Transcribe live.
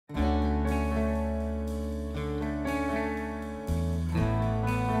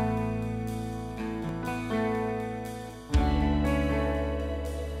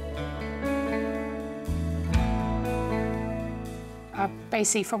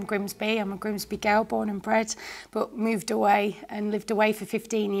basically from Grimsby. I'm a Grimsby girl, born and bred, but moved away and lived away for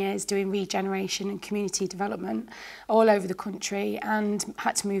 15 years doing regeneration and community development all over the country, and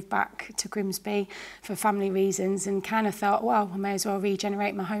had to move back to Grimsby for family reasons, and kind of thought, well, I may as well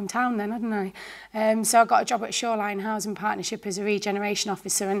regenerate my hometown then, hadn't I? So I got a job at Shoreline Housing Partnership as a regeneration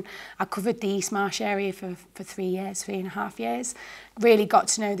officer, and I covered the East Marsh area for 3.5 years. Really got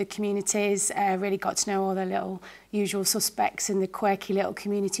to know the communities, really got to know all the little usual suspects and the quirky little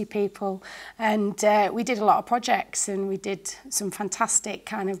community people, and we did a lot of projects, and we did some fantastic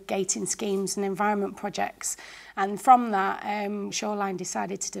kind of gating schemes and environment projects. And from that, Shoreline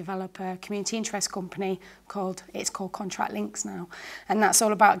decided to develop a community interest company called Contract Links now, and that's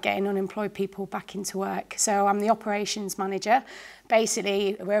all about getting unemployed people back into work. So I'm the operations manager.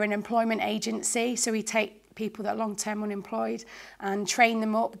 Basically, we're an employment agency, so we take people that are long-term unemployed and train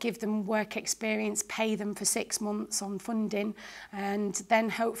them up, give them work experience, pay them for 6 months on funding, and then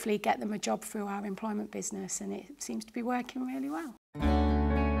hopefully get them a job through our employment business, and it seems to be working really well.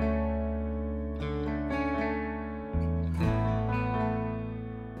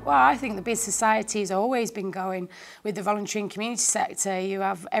 Well, I think the big society has always been going with the voluntary and community sector. You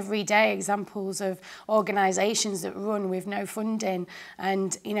have everyday examples of organisations that run with no funding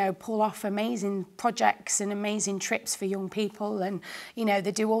and, you know, pull off amazing projects and amazing trips for young people, and, you know,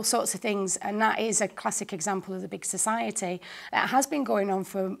 they do all sorts of things, and that is a classic example of the big society. It has been going on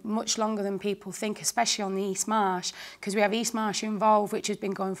for much longer than people think, especially on the East Marsh, because we have East Marsh Involved, which has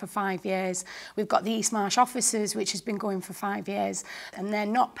been going for 5 years. We've got the East Marsh Officers, which has been going for 5 years, and they're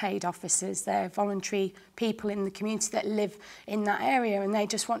not paid officers, they're voluntary people in the community that live in that area, and they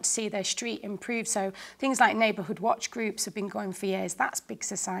just want to see their street improve. So things like neighbourhood watch groups have been going for years. That's big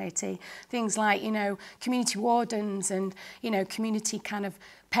society. Things like, you know, community wardens and, you know, community kind of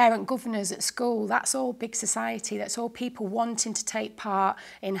parent governors at school, that's all big society. That's all people wanting to take part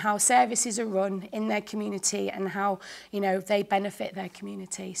in how services are run in their community and how, you know, they benefit their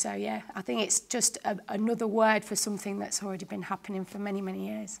community. So yeah, I think it's just another word for something that's already been happening for many, many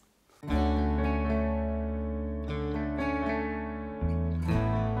years.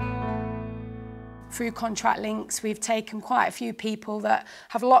 Through Contract Links, we've taken quite a few people that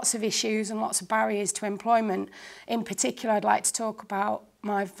have lots of issues and lots of barriers to employment. In particular, I'd like to talk about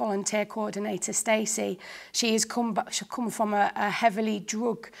my volunteer coordinator, Stacey. She's come from a heavily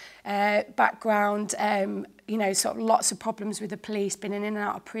drug background, you know, sort of lots of problems with the police, been in and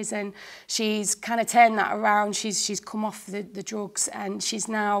out of prison. She's kind of turned that around. She's come off the drugs, and she's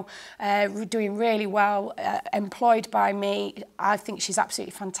now doing really well, employed by me. I think she's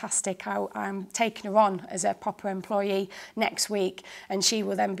absolutely fantastic. I'm taking her on as a proper employee next week, and she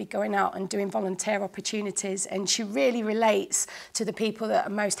will then be going out and doing volunteer opportunities, and she really relates to the people that are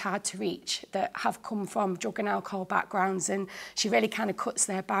most hard to reach, that have come from drug and alcohol backgrounds, and she really kind of cuts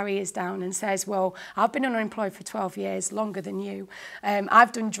their barriers down and says, well, I've been unemployed for 12 years, longer than you.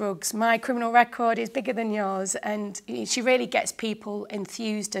 I've done drugs, my criminal record is bigger than yours, and she really gets people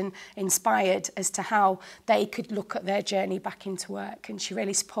enthused and inspired as to how they could look at their journey back into work, and she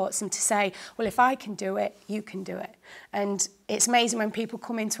really supports them to say, well, if I can do it, you can do it. And it's amazing when people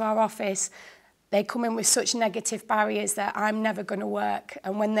come into our office, they come in with such negative barriers that I'm never going to work.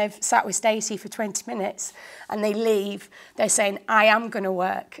 And when they've sat with Stacey for 20 minutes and they leave, they're saying, I am going to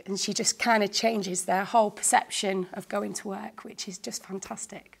work. And she just kind of changes their whole perception of going to work, which is just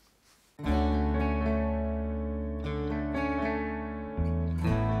fantastic.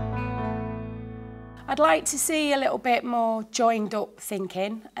 I'd like to see a little bit more joined up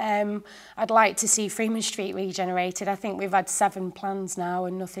thinking. I'd like to see Freeman Street regenerated. I think we've had 7 plans now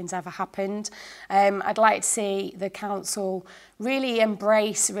and nothing's ever happened. I'd like to see the council really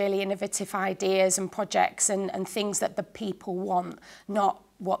embrace really innovative ideas and projects and things that the people want, not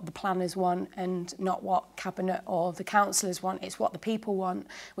what the planners want and not what Cabinet or the councillors want. It's what the people want,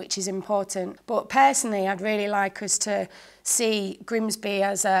 which is important. But personally, I'd really like us to see Grimsby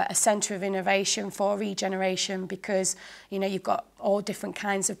as a centre of innovation for regeneration, because, you know, you've got all different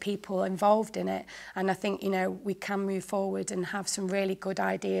kinds of people involved in it, and I think, you know, we can move forward and have some really good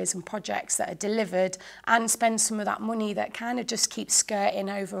ideas and projects that are delivered and spend some of that money that kind of just keeps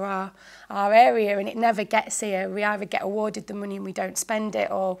skirting over our area and it never gets here. We either get awarded the money and we don't spend it,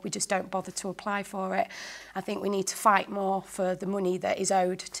 or we just don't bother to apply for it. I think we need to fight more for the money that is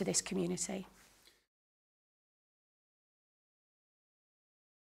owed to this community.